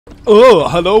Oh,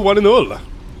 hello, one and all.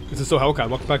 This is So Hellcat.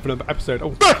 Welcome back for another episode.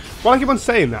 Oh, well, I keep on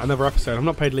saying that, another episode. I've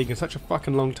not played League in such a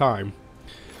fucking long time.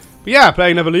 But yeah,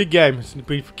 playing another League game.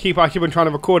 I keep on trying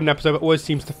to record an episode, but it always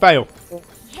seems to fail.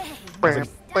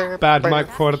 Bad mic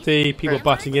quality, people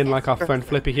butting in like our friend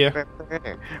Flippy here.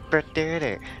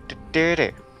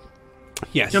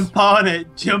 Yes. Jump on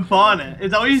it, jump on it. Is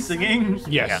that what you're singing?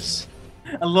 Yes.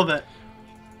 I love it.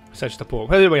 Such support.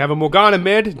 Anyway, we have a Morgana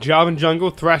mid, Jarvan jungle,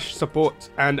 Thresh support,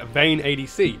 and Vayne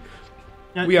ADC.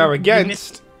 Yeah, We are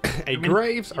against a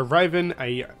Graves, a Raven,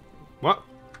 a... What?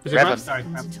 Is it Revan. right? Sorry.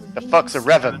 The fuck's a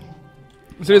Revan?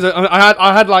 So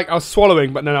I was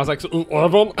swallowing, but then I was like,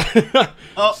 Revan?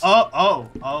 Oh,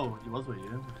 it was what you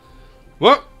did.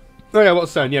 What? Oh yeah,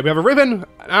 what's saying? Yeah, we have a Riven,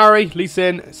 an Ari, Lee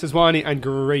Sin, Sejuani, and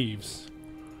Graves.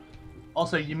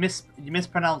 Also, you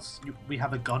mispronounced. We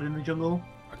have a god in the jungle.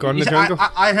 A god in the jungle?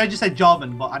 I heard you say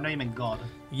Jarvan, but I know you meant god.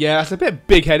 Yeah, it's a bit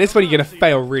big head. This one you're gonna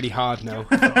fail really hard now.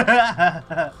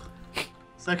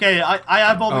 It's okay. I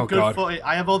have all the God. footage.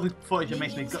 I have all the footage that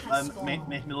makes me makes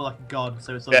me look like a god.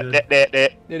 So it's all good.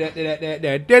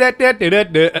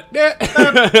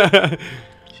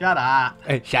 Shut up.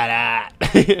 Shut up.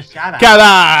 Shut up. Come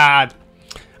on!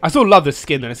 I still love the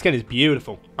skin though. The skin is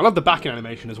beautiful. I love the backing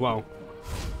animation as well.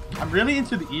 I'm really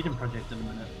into the Eden project at the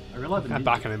minute. I really like the That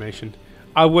back animation.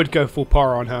 I would go full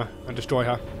power on her and destroy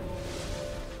her.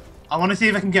 I want to see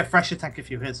if I can get fresh attack a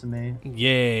few hits from me.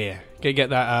 Yeah. Get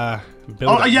that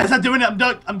build Oh yes, I'm doing it.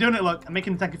 I'm doing it. Look, I'm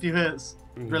making him take a few hits.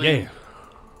 Brilliant.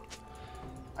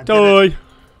 Yeah. Die.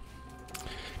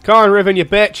 Come on, Riven, you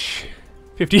bitch.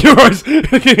 50 euros.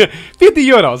 50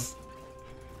 euros.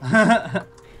 That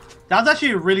was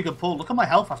actually a really good pull. Look at my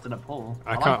health after that pull.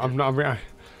 I can't. I'm not.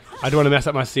 I don't want to mess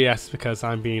up my CS because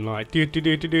I'm being like do.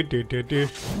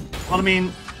 Well, I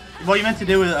mean, what you meant to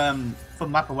do with for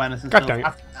map awareness and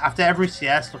stuff. After every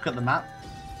CS, look at the map.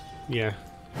 Yeah.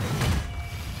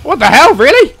 What the hell?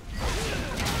 Really?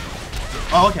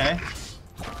 Oh, okay.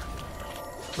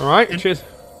 All right. Cheers.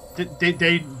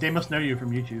 They must know you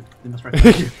from YouTube. They must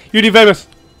recognize you. YouTube famous.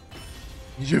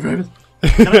 YouTube famous.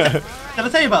 Did I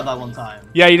tell you about that one time?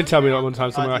 Yeah, you did tell me that one time.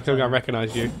 Somewhere I think I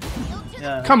recognised you.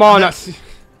 Yeah. Come on, that's.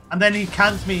 And then he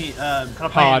canned me. Kind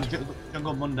of Hard. playing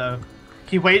Jungle Mundo.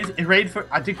 He waited. He raided for.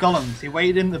 I did golems. He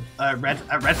waited in the red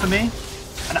for me,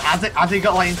 and as he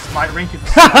got like into smite range, he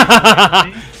was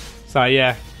So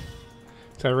yeah.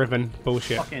 So Riven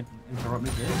bullshit. fucking interrupt me,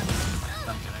 dude.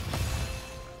 I'm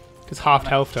kidding. Just half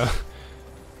health her.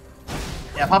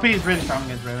 Yeah, Poppy is really strong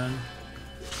against Riven.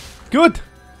 Good.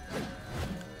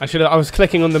 I was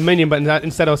clicking on the minion, but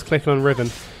instead I was clicking on Riven.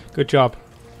 Good job.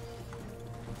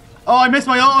 Oh, I missed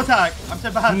my auto attack. I'm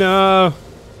so bad. No.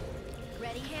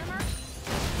 Ready, hammer?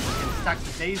 Stack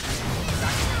the days.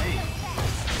 Stack the days.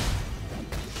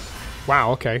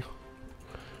 Wow. Okay.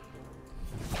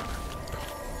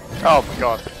 Oh my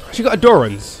god. She got a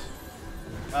Doran's.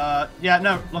 Yeah,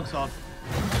 no, longsword.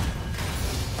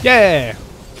 Yeah.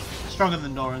 Stronger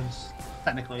than Doran's,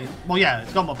 technically. Well, yeah,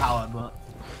 it's got more power, but.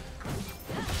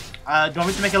 Do you want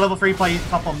me to make a level 3 play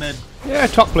top or mid? Yeah.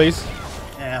 Top, please.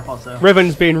 Yeah, I thought so.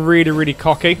 Riven's being really, really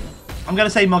cocky. I'm gonna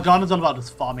say Morgana's all about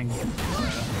just farming.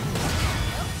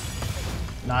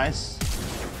 Nice.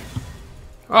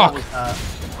 Oh, Was,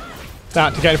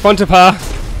 that to get in front of her.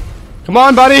 Come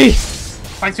on, buddy.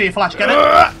 thanks for your flash, get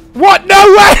it? What? No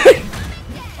way!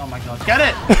 Oh my god, get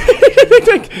it!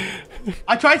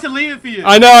 I tried to leave it for you.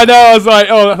 I know. I was like,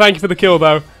 oh, thank you for the kill,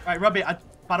 though. Right, Robbie,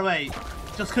 by the way,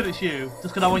 just because it's you,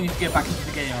 just because I want you to get back into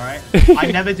the game, alright?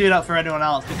 I never do that for anyone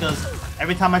else because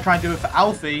every time I try and do it for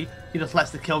Alfie, he just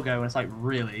lets the kill go and it's like,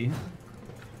 really?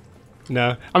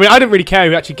 No. I mean, I don't really care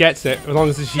who actually gets it. As long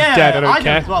as she's dead, I don't do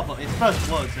care. as well, but it's first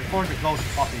blood, so 400 gold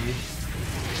for Poppy.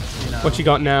 You know. What she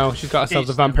got now? She's got herself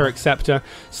a Vampiric Scepter.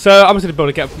 So I'm just going to be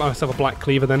able to get myself a Black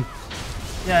Cleaver then.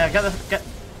 Yeah,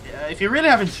 if you're really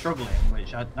having struggling,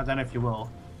 which I don't know if you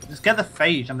will, just get the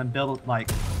Phage and then build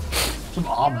like some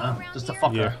armor just to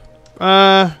fuck her.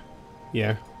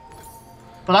 Yeah.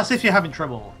 But that's if you're having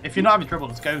trouble. If you're not having trouble,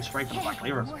 just go straight for the Black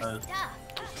Cleaver, I suppose.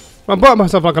 I bought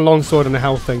myself like a long sword and a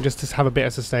health thing just to have a bit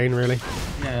of sustain, really.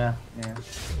 Yeah.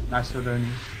 Nice to do.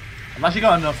 I've actually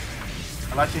got enough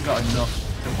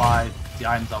to buy the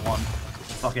items I want.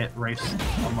 Fuck it, race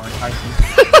on my Tyson.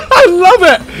 I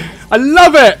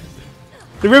love it!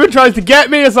 The Riven tries to get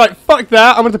me, it's like, fuck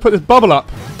that, I'm going to put this bubble up.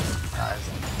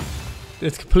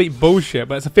 It's complete bullshit,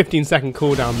 but it's a 15-second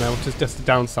cooldown there, which is just the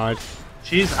downside.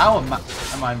 She's out of mana.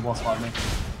 Am I war spotting me?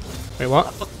 Wait, what? I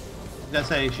was gonna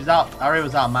say, she's out. Ari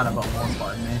was out of mana, but war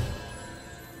spotting me.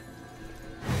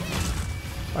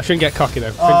 I shouldn't get cocky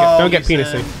though. Oh, Don't get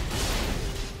penisy.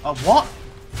 What?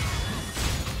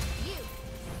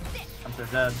 I'm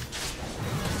so dead.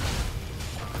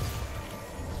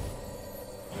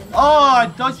 Oh, I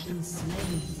dodged him.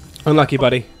 Unlucky,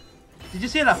 buddy. Did you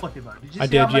see that flippy bro? Did you I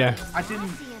see did, how, yeah.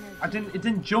 It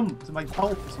didn't jump to my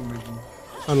pole for some reason.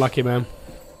 Unlucky, man.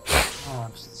 Oh,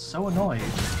 I'm so annoyed.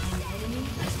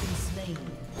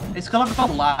 It's because I've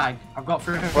got lag. I've got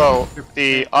 300. Well,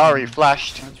 the Ari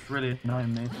flashed. That's really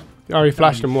annoying me. You already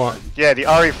flashed him, what? Yeah, the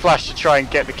Ari flashed to try and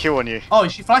get the kill on you. Oh,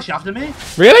 is she flashing after me?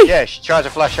 Really? Yeah, she tried to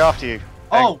flash after you.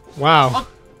 Oh, Wow.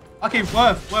 okay,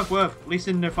 worth. At least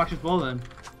in no flashes well then.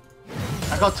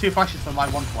 I got 2 flashes for my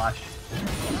 1 flash.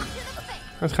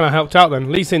 That's kind of helped out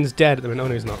then. Lee Sin's dead at the minute. Oh,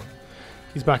 no, he's not.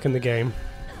 He's back in the game.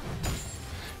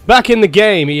 Back in the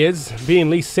game, he is. Being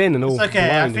Lee Sin and all It's okay, I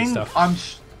blind and think stuff.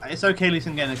 it's okay Lee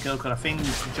Sin getting a kill because I think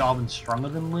Jarvan's stronger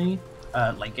than Lee,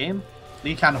 late game.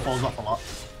 Lee kind of falls off a lot.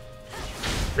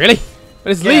 Really?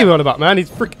 What is Lee on about, man? He's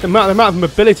the amount of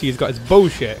mobility he's got is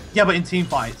bullshit. Yeah, but in team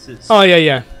fights, it's... Oh, yeah,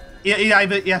 yeah. He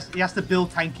has to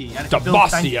build tanky. And if he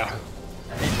builds Dogma. he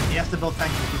has to build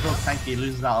tanky. If he builds tanky, he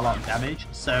loses out a lot of damage.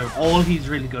 So all he's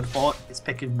really good for is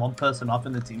picking one person off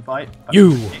in the team fight.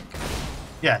 You.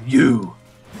 Yeah, you.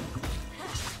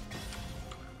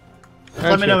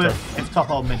 Let me know Actually, if top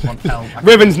or mid want help.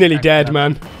 Riven's nearly dead,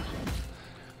 man.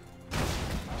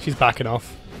 She's backing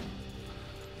off.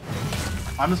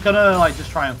 I'm just gonna just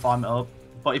try and farm it up.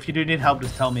 But if you do need help,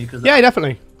 just tell me because Yeah,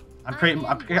 definitely. I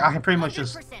can pretty much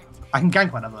just I can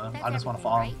gank whenever. I just want to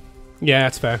farm Yeah,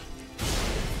 that's fair.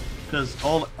 because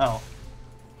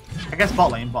I guess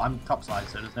bot lane, but I'm top side,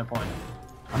 so there's no point.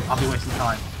 I'll be wasting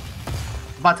time.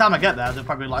 By the time I get there, they're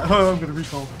probably like, oh, I'm gonna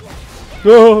recall.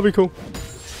 Oh, that'd be cool.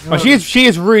 Oh, she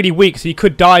is really weak, so you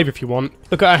could dive if you want.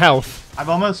 Look at her health. I've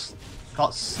almost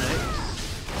got 6.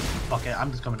 Fuck it,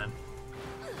 I'm just coming in.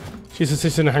 She's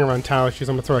just in a hang around tower. She's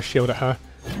gonna throw a shield at her.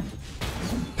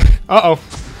 Uh-oh.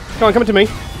 Come on, come to me.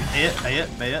 Bait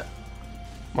it.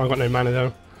 Oh, I've got no mana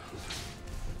though.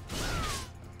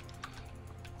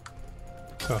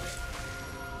 Oh.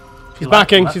 She's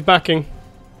backing, she's backing.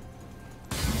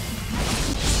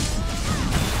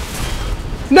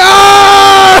 No!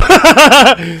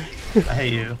 I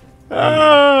hate you.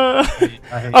 I hate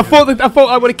I thought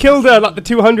I would have killed her like the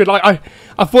 200. Like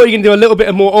I thought you can do a little bit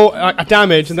of more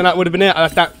damage, and then that would have been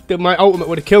it. My ultimate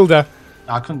would have killed her.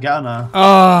 I couldn't get on her.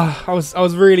 Ah, I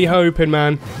was really hoping,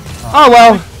 man. Oh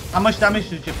well. How much damage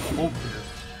did your ult do?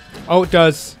 Oh, it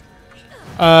does.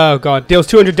 Oh god, deals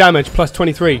 200 damage plus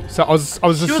 23. So I was.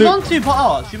 She was on 2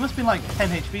 pot. She must be like 10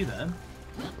 HP then.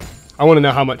 I want to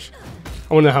know how much.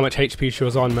 I want to know how much HP she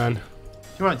was on, man.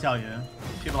 She won't tell you.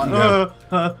 She'll be like, No.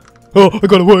 Oh, I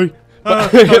got away.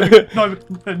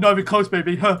 not even close,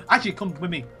 baby. Actually, come with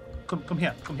me. Come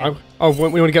here. Come here. Oh,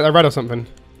 we want to get that red or something.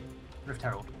 Rift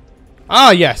Herald.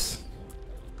 Ah, yes.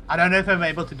 I don't know if I'm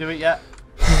able to do it yet.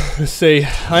 Let's see.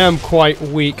 I am quite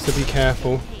weak, so be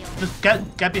careful. Just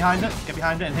get behind it. Get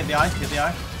behind it and hit the eye. Hit the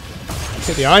eye.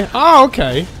 Hit the eye. Oh,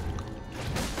 okay.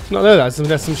 It's not there.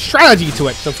 There's some strategy to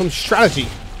it. There's some strategy.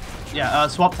 Yeah.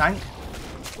 Swap tank.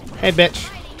 Hey, bitch.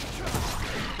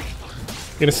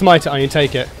 You're gonna smite it, and you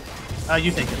take it.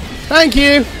 You take it. Thank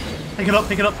you. Pick it up.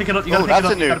 Pick it up. Pick it up. You gotta Oh, pick it that's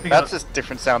up. a new. That's a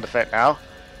different sound effect now.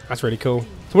 That's really cool. So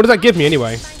what does that give me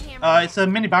anyway? It's a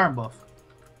mini Baron buff.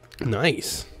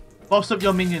 Nice. Buffs up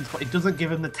your minions, but it doesn't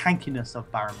give him the tankiness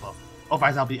of Baron buff.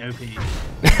 Otherwise, I'll be OP.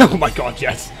 Oh my god,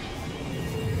 yes.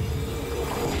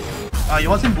 You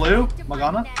want some blue,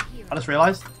 Morgana? I just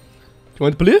realised. You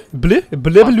want blue? Blue?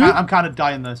 Blue? Blue? I'm kind of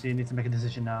dying though, so you need to make a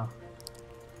decision now.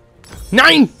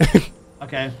 9!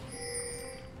 Okay.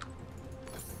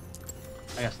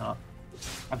 I guess not.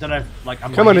 I don't know if, like,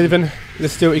 I'm... Come on, Ivan.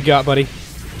 Let's see what you got, buddy.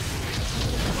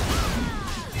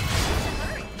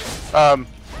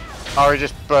 Ari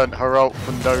just burnt her ult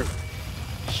for no...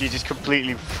 She just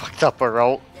completely fucked up her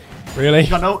ult. Really?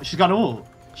 She's got no ult.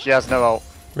 She has no ult.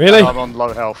 Really? And I'm on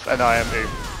low health, and I am too.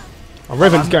 Oh,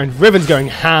 Riven's going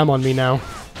ham on me now.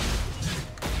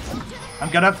 I'm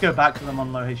gonna have to go back because I'm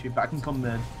on low HP, but I can come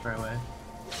mid straight away.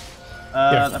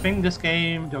 Yeah. I think this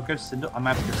game, do I go Cinder? I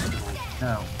might have to go Cinder.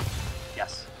 No.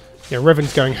 Yes. Yeah,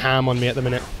 Riven's going ham on me at the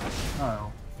minute.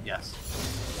 Oh. Yes.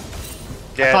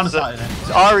 Yeah, kinda so, started it.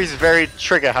 so Ari's very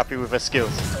trigger happy with her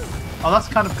skills. Oh, that's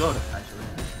kind of good, actually.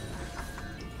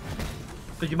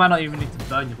 Because you might not even need to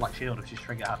burn your black shield if she's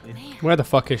trigger happy. Where the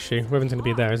fuck is she? Riven's gonna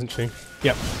be there, isn't she?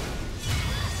 Yep.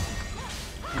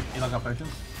 You not got potions?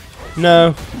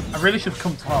 No. I really should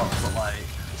come top, but like,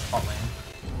 bot lane.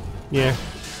 Yeah.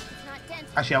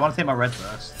 Actually, I want to take my red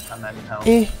first, and then help.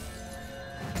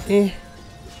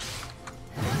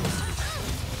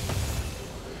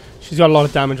 She's got a lot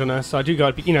of damage on her, so I do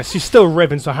gotta be, she's still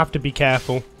Riven, so I have to be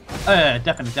careful. Oh yeah,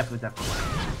 definitely.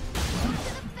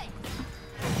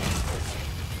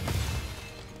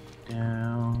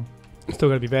 Down. Still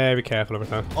got to be very careful every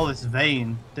time. Oh, this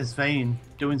vein. This vein.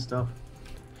 Doing stuff.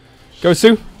 Go,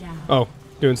 Sue. Oh,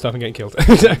 doing stuff and getting killed.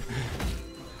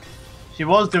 She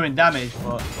was doing damage,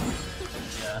 but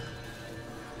yeah.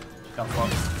 She got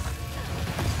fucked.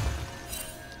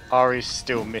 Ari's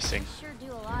still missing. Sure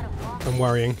do a lot of walking. I'm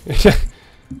worrying.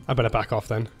 I better back off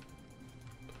then.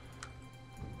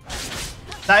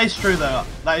 That is true, though.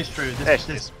 That is true. This,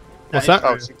 What's is that?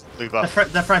 Oh, true. it's blue buff.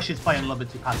 The fresh is playing a little bit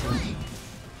too passive.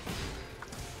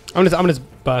 I'm just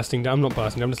bursting down. I'm not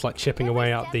bursting. I'm just like chipping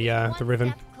away out the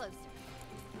ribbon.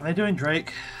 Are they doing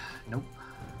Drake? Nope.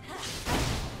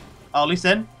 Oh, Lee's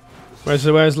in.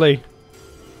 Where's Lee?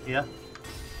 Yeah.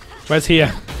 Where's here?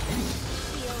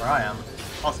 Where I am.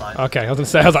 Outside. Okay, I was gonna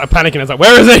say I was like panicking. I was like,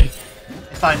 where is he?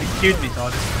 It's fine. He queued me, so I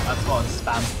thought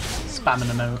I'd spamming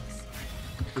a note.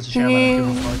 Just to show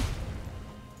him how people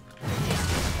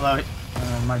play.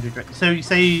 Although, might be great. So you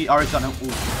say Ari's got no.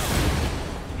 Ooh.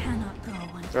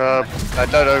 I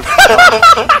don't know.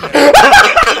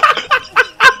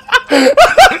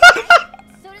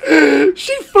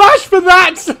 She flashed for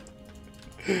that.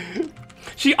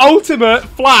 She ultimate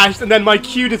flashed, and then my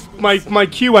Q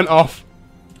went off.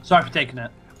 Sorry for taking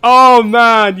it. Oh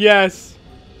man, yes.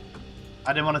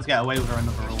 I didn't want it to get away with her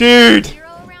another rule. Dude. Hero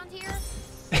around here?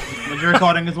 Was you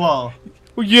recording as well?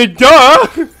 Well, you duh.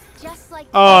 Just like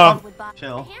Oh. would buy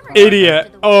Chill. a hammer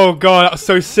Idiot. Oh god, that was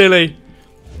so silly.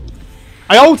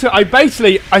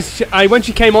 When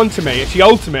she came onto me, she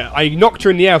ultimate, I knocked her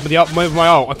in the air with my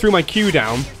ult. I threw my Q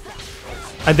down,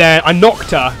 and then I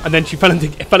knocked her, and then she fell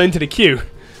into the Q.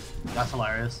 That's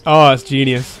hilarious. Oh, that's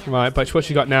genius. Right, but what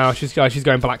she got now? She's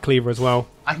going Black Cleaver as well.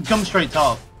 I can come straight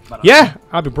top. Yeah,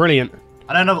 that'd be brilliant.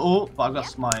 I don't have ult, but I've got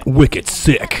smite. Wicked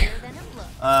sick.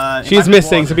 It She's might be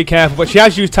missing, so water. be careful. But she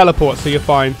has used teleport, so you're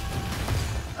fine.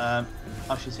 Oh,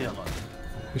 she's here. Look.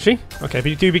 Is she? Okay, but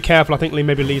you do be careful. I think Lee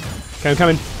maybe leaves. Okay, I'm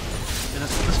coming. Yeah,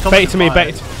 just come Bait it to me, fire.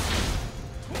 bait it.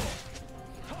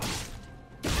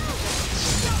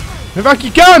 Where the fuck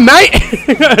you going,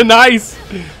 mate? Nice.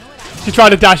 She tried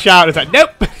to dash out. It's like,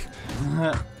 nope.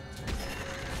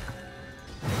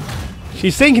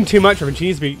 She's thinking too much of it. She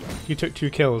needs to be. You took 2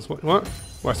 kills. What?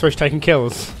 Well, Thresh taking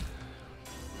kills.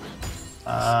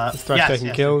 Thresh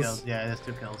taking kills. Yeah, there's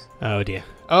 2 kills. Oh dear.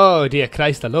 Oh dear,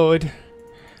 Christ the Lord.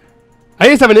 I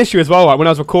used to have an issue as well. Like, when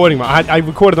I was recording, I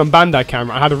recorded on Bandai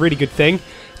camera. I had a really good thing,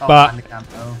 Oh, but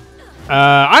oh.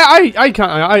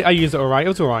 I used it alright. It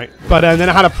was alright. But then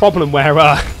I had a problem where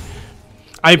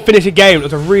I finished a game. It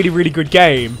was a really, really good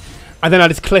game, and then I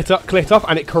just clicked off,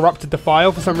 and it corrupted the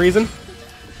file for some reason.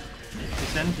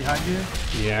 He's in behind you.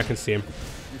 Yeah, I can see him.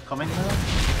 He's coming now.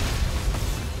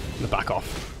 I'm gonna back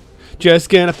off. Just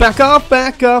gonna back off.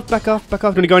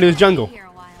 Gonna go into his jungle. here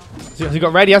a while. Has he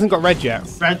got red? He hasn't got red yet.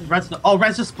 Red's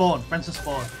just spawned. Red's just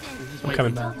spawned. He's just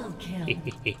waiting there.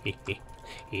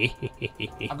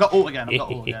 I've got ult again.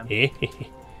 Wait,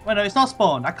 no, it's not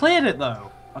spawned. I cleared it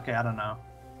though. Okay, I don't know.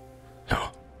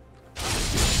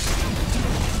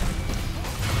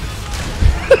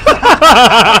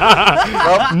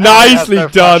 Well, Nicely no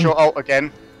done. flash or ult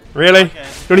again. Really? Okay. You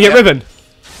wanna get Yeah. ribbon?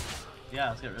 Yeah,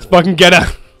 let's get rid of it. Fucking get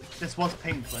her. This was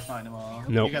pink, but it's not anymore.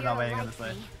 Nope. You go that way, you go this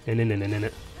way. No.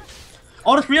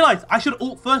 Oh, I just realised I should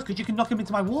ult first because you can knock him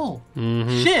into my wall.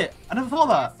 Shit, I never thought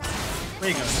that. There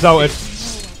you go. Salted.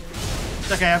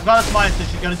 It's okay, I've got a smite, so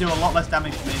she's going to do a lot less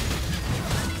damage to me.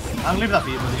 I'll leave that for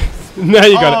you, buddy. No,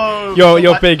 you got Oh, it.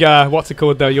 Your big, what's it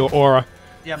called though? Your aura.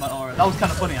 Yeah, my aura. That was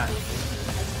kind of funny, actually.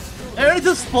 It only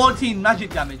does 14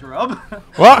 magic damage, Rob.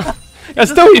 What? Yeah,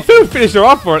 you still finished her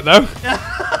off for it though. That's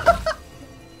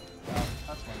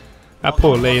funny. That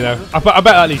poor Lee though. I bet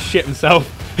that Lee shit himself.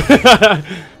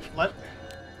 What?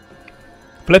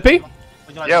 Flippy? Would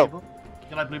you like Yo. blue buff? Would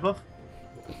you like blue buff?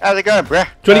 How's it going, bruh?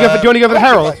 Do you want to go for the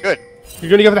Herald? Good. You're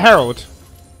going to go for the Herald?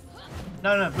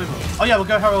 No, blue buff. Oh yeah, we'll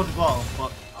go Herald as well,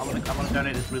 but I want to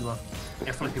donate this blue buff.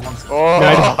 If Flippy wants it.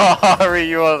 Oh, Ari,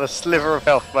 you are the sliver of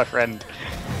health, my friend.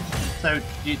 So,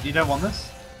 you don't want this?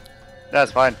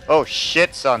 That's fine. Oh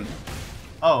shit, son.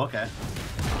 Oh, okay.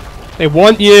 They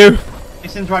want you.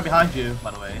 He's right behind you,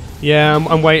 by the way. Yeah,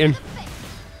 I'm waiting.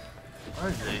 Where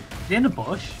is he? Is he in the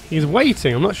bush? He's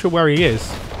waiting. I'm not sure where he is.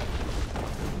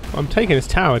 I'm taking his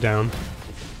tower down.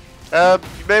 You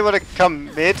may want to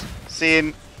come mid,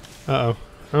 seeing. Uh-oh.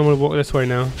 I'm going to walk this way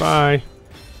now. Bye.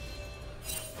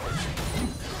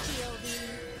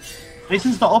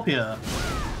 Jason's not up here.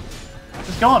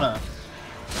 Just go on her.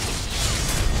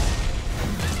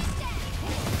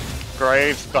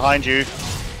 Graves behind you.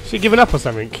 Is she giving up or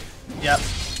something? Yep.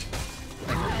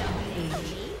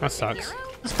 That sucks.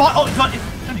 It's fine. Oh, it's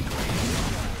only Graves.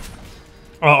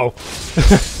 Uh-oh.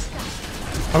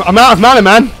 I'm out of mana,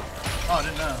 man. Oh, I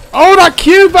didn't know. Oh, that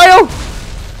Q, Bale!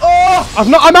 Oh!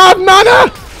 I'm out of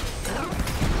mana!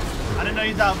 I didn't know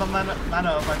he's out of mana if I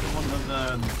wouldn't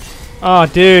have, Oh,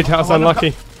 dude, that was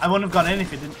unlucky. I wouldn't have gone in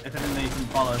if I didn't know you couldn't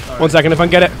follow, sorry. 1 second, if I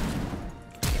can get it.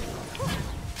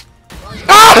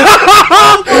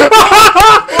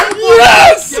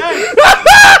 Yes!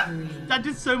 Yes! That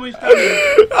did so much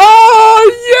damage.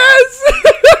 Oh, yes!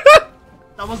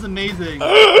 That was amazing. I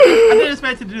didn't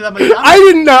expect it to do that much damage. I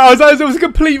didn't know. It was a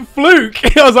complete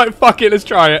fluke. I was like, fuck it, let's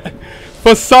try it.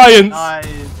 For science. Nice.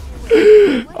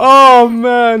 Oh,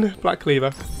 man. Black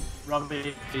Cleaver.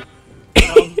 Robbie.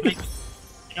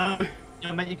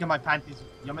 You're making my panties.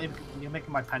 You're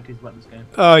making my panties wet this game.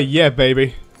 Oh, yeah,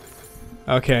 baby.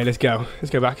 Okay, let's go. Let's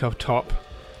go back up top.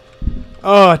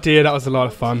 Oh, dear, that was a lot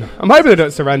of fun. I'm hoping they don't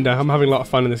surrender. I'm having a lot of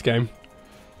fun in this game.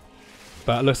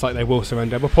 But it looks like they will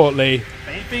surrender. Reportedly,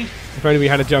 Baby. if only we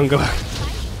had a jungler.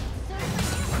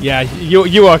 Yeah,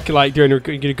 you are like doing a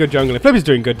good jungler. Flippy's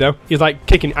doing good though. He's like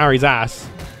kicking Ari's ass.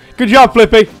 Good job,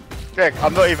 Flippy. Greg,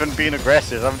 I'm not even being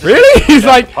aggressive. I'm just Really? He's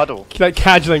like puddle. like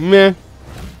casually, meh.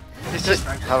 It's just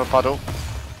have a puddle.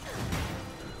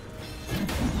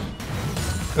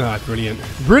 Ah, brilliant,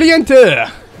 brilliant.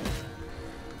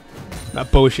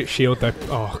 That bullshit shield though.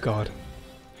 Oh god.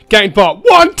 Getting bot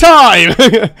one time.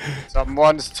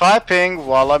 Someone's typing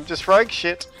while I'm just rogue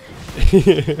shit.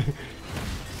 Good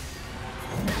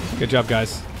job,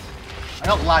 guys. I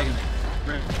got lagging.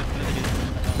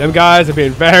 Them guys are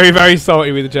being very, very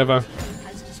salty with each other.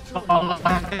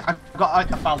 I got like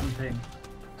 1,000 ping.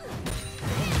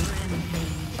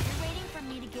 Waiting for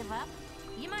me to give up?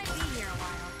 You might be here a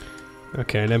while.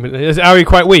 Okay, then is Ari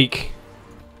quite weak?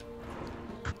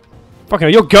 Fucking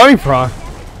hell, you're going for her.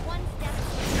 One step.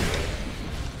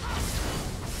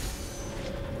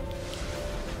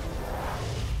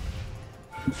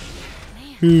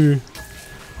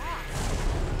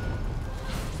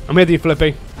 I'm with you,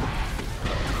 Flippy.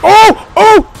 Oh!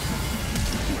 Oh!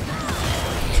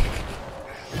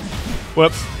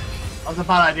 Whoops. That was a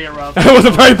bad idea, Rob. That was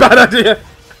a very bad idea.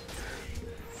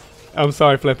 I'm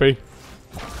sorry, Flippy.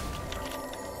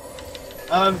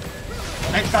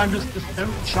 Next time, just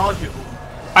don't charge it.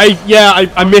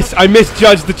 I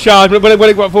misjudged the charge, but when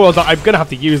it got forward, I was like, I'm gonna have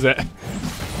to use it.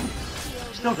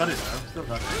 Still got it though. Still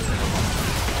got it.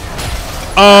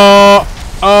 Oh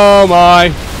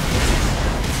my.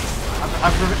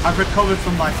 I've recovered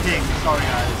from my ping. Sorry,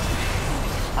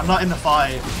 guys. I'm not in the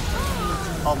fight.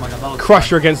 Oh my god, that was Crush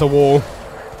her against the wall.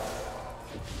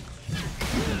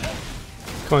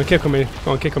 Come on, kick on me.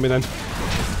 Come on, kick on me then.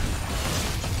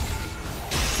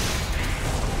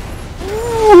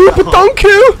 Ooh,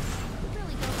 Badonku!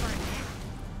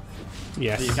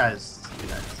 Yes. You guys.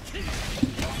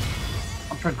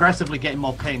 I'm progressively getting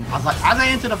more ping. I was like, as I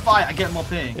enter the fight, I get more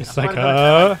ping. It's like,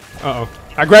 uh-oh.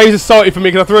 That Graves is salty for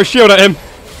me because I threw a shield at him.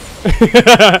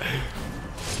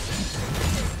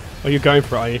 Are you going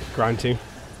for it, are you? Granting.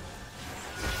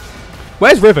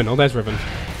 Where's Riven? Oh, there's Riven.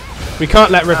 We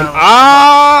can't let Riven.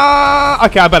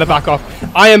 Okay, I better back off.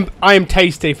 I am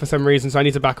tasty for some reason, so I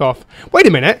need to back off. Wait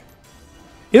a minute.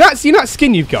 You know that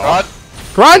skin you've got?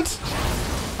 Grant?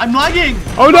 I'm lagging!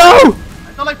 Oh no!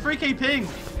 I got like 3k ping.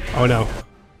 Oh no.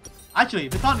 Actually,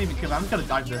 if it can't even kill me, I'm just gonna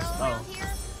dive this. Oh.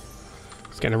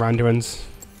 It's getting around ruins.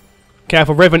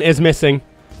 Careful, Riven is missing.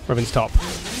 Riven's top.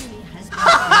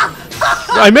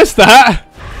 I missed that!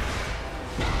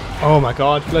 Oh my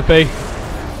god, Flippy.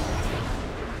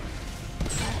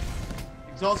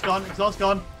 Exhaust gone, exhaust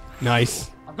gone. Nice.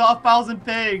 I've got 1,000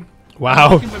 ping.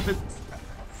 Wow.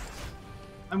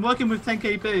 I'm working with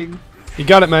 10k ping. You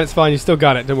got it, man. It's fine. You still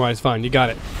got it. Don't worry. It's fine. You got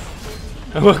it.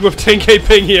 I'm working with 10k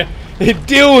ping here.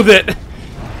 Deal with it.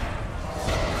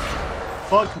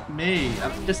 Fuck me.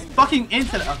 I'm just fucking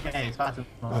into it. Okay, it's back to...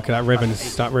 Okay, that Riven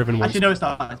wants. Actually, no, it's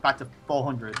not. It's back to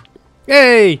 400.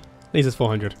 Yay! At least it's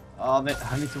 400. Oh,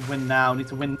 I need to win now. I need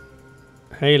to win.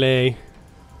 Haley.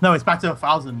 No, it's back to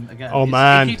 1,000 again. Oh,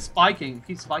 man. It keeps spiking. It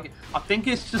keeps spiking. I think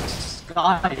it's just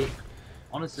Skype.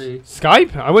 Honestly.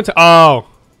 Skype? I went to... Oh.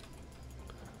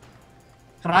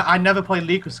 I never play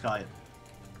League with Skype.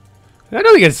 I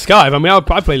don't think it's Skype. I mean, I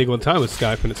play League all the time with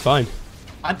Skype, and it's fine.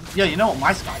 Yeah, you know what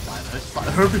my Skype line is? It's like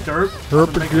herp-a-derp.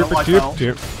 Probably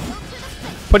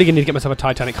gonna need to get myself a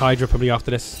Titanic Hydra probably after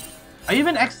this. I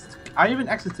even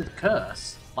exited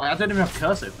Curse. Like, I don't even have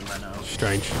Curse open right now.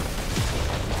 Strange.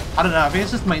 I don't know. I think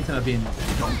it's just my internet being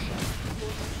dumb.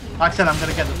 Like I said, I'm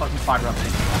gonna get the fucking fiber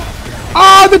update.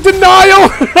 Ah, the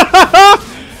denial!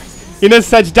 You know,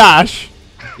 Sedge dash.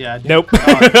 Yeah. Nope.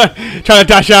 Trying to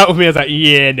dash out with me. I was like,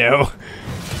 yeah, no.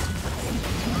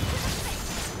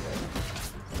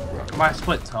 Am I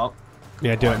split top?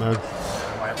 Yeah, do it, man.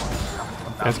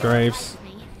 There's Graves.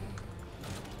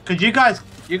 Because you guys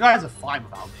are fine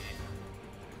without me.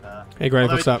 Hey,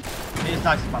 Graves, what's up? It is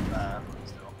nice to have there.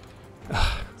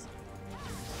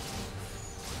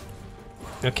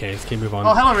 Okay, let's keep moving on.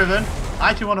 Oh, hello, Riven.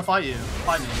 I actually want to fight you.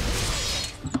 Fight me.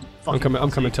 I'm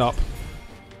coming top.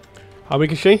 How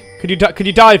weak is she? Could you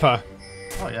dive her?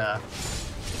 Oh yeah.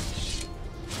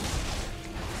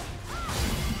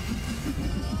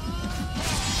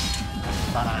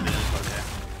 Bad idea. Okay.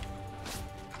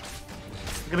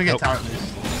 I'm gonna get tower at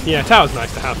least. Yeah, tower's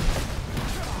nice to have.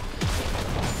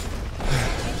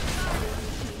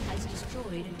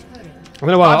 I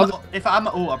don't know why. If I'm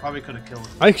at ult, I probably could have killed.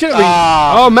 I should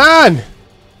have. Oh man!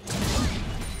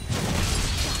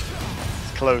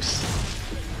 It's close.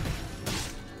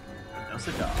 No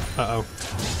cigar. Uh oh.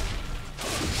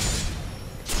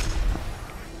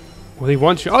 Well, he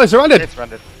wants you. Oh, it's surrounded. It's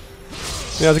surrounded.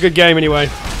 Yeah, it was a good game anyway.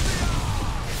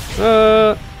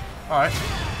 Alright.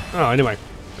 Oh, anyway.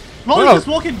 Molly's Well, just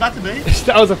walking back to me.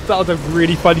 that was a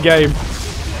really fun game.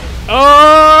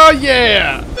 Oh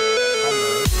yeah!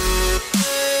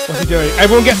 What's he doing?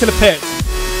 Everyone get to the pit.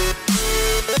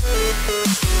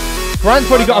 Grant's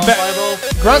probably got a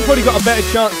better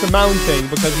chance of mounting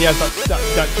because he has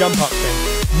that jump up thing.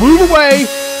 Move away!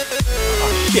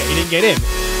 Oh shit, he didn't get in.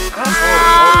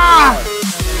 Ah!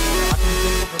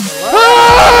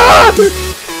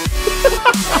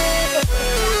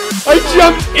 I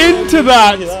jumped into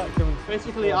that!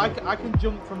 Basically, I can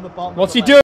jump from the bottom. What's he doing?